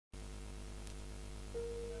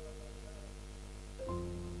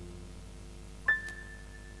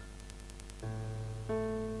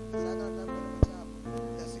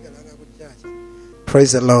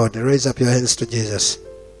Praise the Lord. Raise up your hands to Jesus.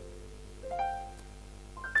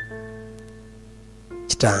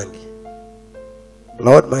 Chitangi.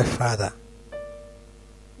 Lord my Father,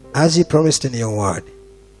 as you promised in your word,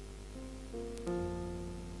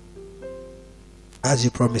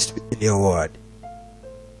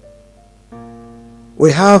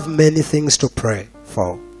 we have many things to pray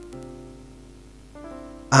for.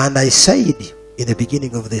 And I said in the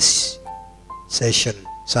beginning of this session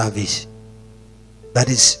service, that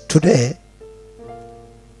is today,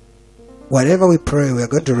 whatever we pray, we are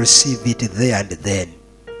going to receive it there and then.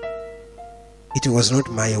 It was not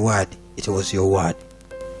my word, it was your word.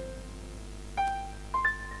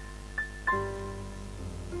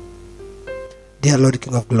 Dear Lord,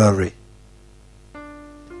 King of Glory,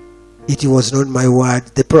 it was not my word,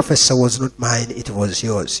 the prophecy was not mine, it was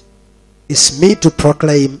yours. It's me to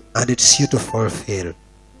proclaim and it's you to fulfill.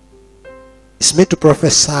 It's me to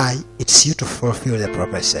prophesy, it's you to fulfill the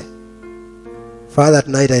prophecy. Father,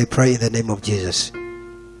 tonight I pray in the name of Jesus.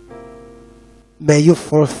 May you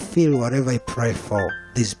fulfill whatever I pray for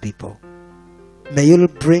these people. May you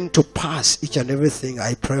bring to pass each and everything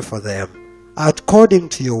I pray for them, according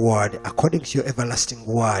to your word, according to your everlasting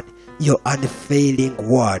word, your unfailing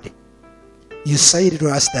word. You said to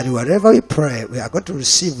us that whatever we pray, we are going to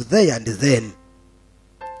receive there and then.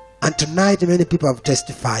 And tonight many people have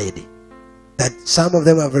testified that some of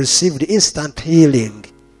them have received instant healing,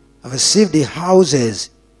 have received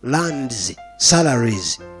houses, lands,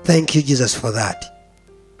 salaries. Thank you, Jesus, for that.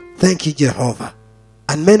 Thank you, Jehovah.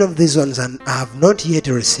 And many of these ones have not yet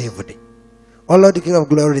received. Oh Lord, King of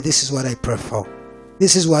Glory, this is what I pray for.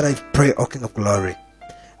 This is what I pray, O King of Glory.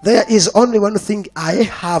 There is only one thing I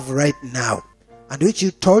have right now, and which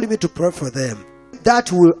you told me to pray for them,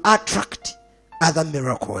 that will attract other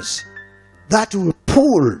miracles, that will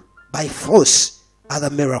pull by force other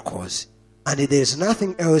miracles, and there is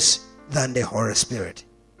nothing else than the Holy Spirit.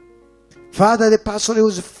 Father, the person who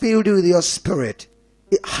is filled with your Spirit,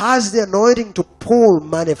 it has the anointing to pull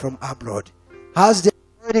money from abroad, has the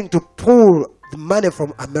anointing to pull the money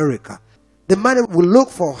from America. The money will look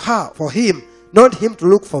for her, for him, not him to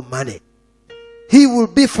look for money. He will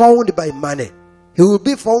be found by money. He will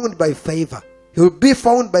be found by favor. He will be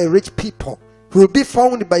found by rich people. He will be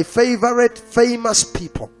found by favorite, famous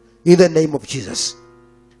people. In the name of Jesus.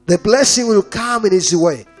 The blessing will come in his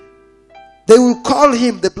way. They will call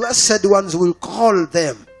him. The blessed ones will call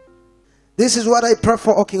them. This is what I pray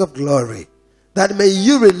for, O King of Glory. That may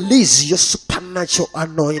you release your supernatural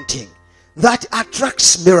anointing that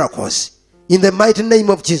attracts miracles. In the mighty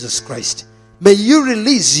name of Jesus Christ. May you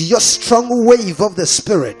release your strong wave of the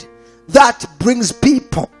Spirit that brings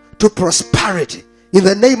people to prosperity. In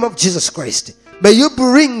the name of Jesus Christ. May you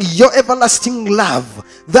bring your everlasting love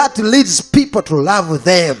that leads people to love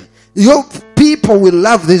them. Your people will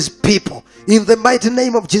love these people. In the mighty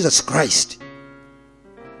name of Jesus Christ.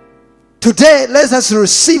 Today, let us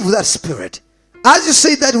receive that Spirit. As you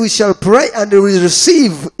say that we shall pray and we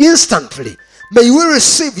receive instantly. May we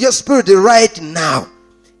receive your Spirit right now.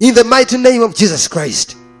 In the mighty name of Jesus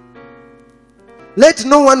Christ. Let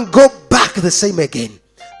no one go back the same again.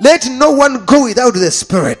 Let no one go without the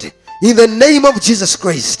Spirit. In the name of Jesus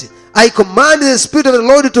Christ, I command the Spirit of the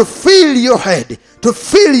Lord to fill your head, to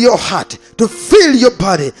fill your heart, to fill your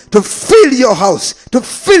body, to fill your house, to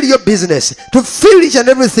fill your business, to fill each and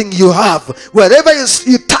everything you have. Wherever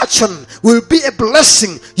you touch on will be a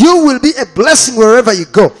blessing. You will be a blessing wherever you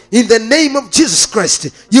go. In the name of Jesus Christ,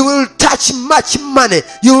 you will touch much money.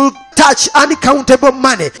 You will touch uncountable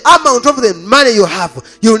money. Amount of the money you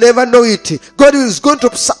have, you'll never know it. God is going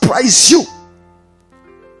to surprise you.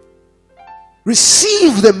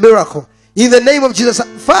 Receive the miracle in the name of Jesus.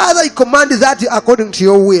 Father, I command that according to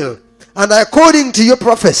your will and according to your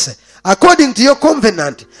prophecy, according to your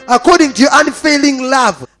covenant, according to your unfailing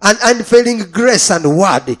love and unfailing grace and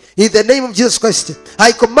word. In the name of Jesus Christ,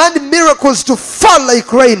 I command miracles to fall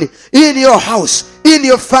like rain in your house, in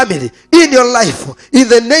your family, in your life. In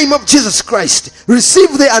the name of Jesus Christ,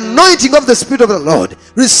 receive the anointing of the Spirit of the Lord.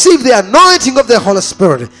 Receive the anointing of the Holy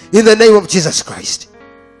Spirit in the name of Jesus Christ.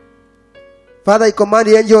 Father, I command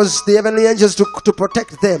the angels, the heavenly angels to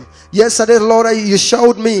protect them. Yesterday, Lord, you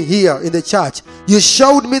showed me here in the church. You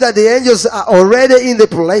showed me that the angels are already in the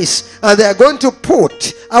place and they are going to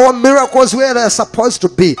put our miracles where they are supposed to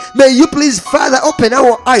be. May you please, Father, open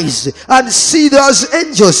our eyes and see those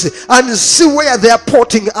angels and see where they are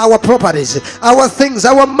putting our properties, our things,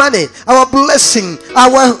 our money, our blessing,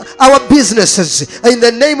 our businesses. In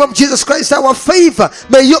the name of Jesus Christ, our favor.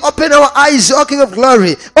 May you open our eyes, O King of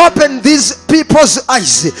Glory. Open these people's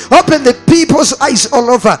eyes. Open the people's eyes all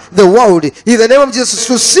over the world. In the name of Jesus,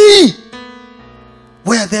 to see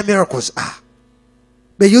where their miracles are.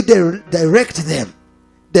 May you direct them.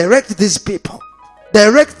 Direct these people.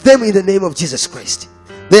 Direct them in the name of Jesus Christ.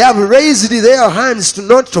 They have raised their hands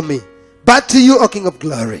not to me, but to you, O King of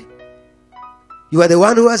Glory. You are the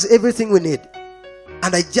one who has everything we need.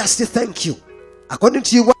 And I just thank you. According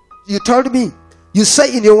to what you told me, you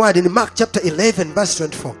say in your word in Mark chapter 11 verse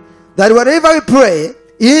 24, that whatever we pray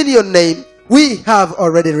in your name, we have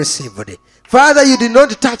already received it. Father, you did not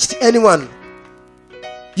touch anyone.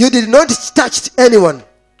 You did not touch anyone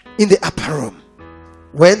in the upper room.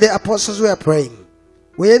 When the apostles were praying,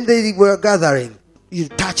 when they were gathering, you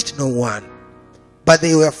touched no one. But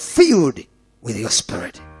they were filled with your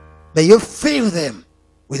Spirit. May you fill them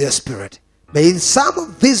with your Spirit. May some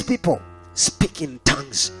of these people speak in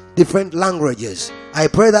tongues, different languages. I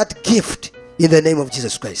pray that gift in the name of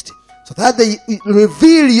Jesus Christ, so that they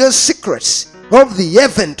reveal your secrets of the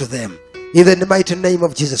heaven to them in the mighty name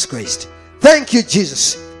of Jesus Christ. Thank you,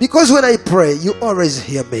 Jesus, because when I pray, you always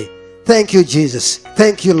hear me. Thank you, Jesus.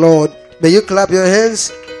 Thank you, Lord. May you clap your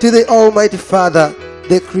hands to the Almighty Father,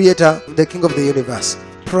 the Creator, the King of the universe.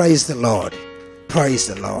 Praise the Lord. Praise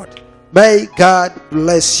the Lord. May God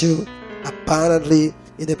bless you abundantly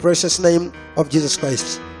in the precious name of Jesus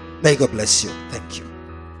Christ. May God bless you. Thank you.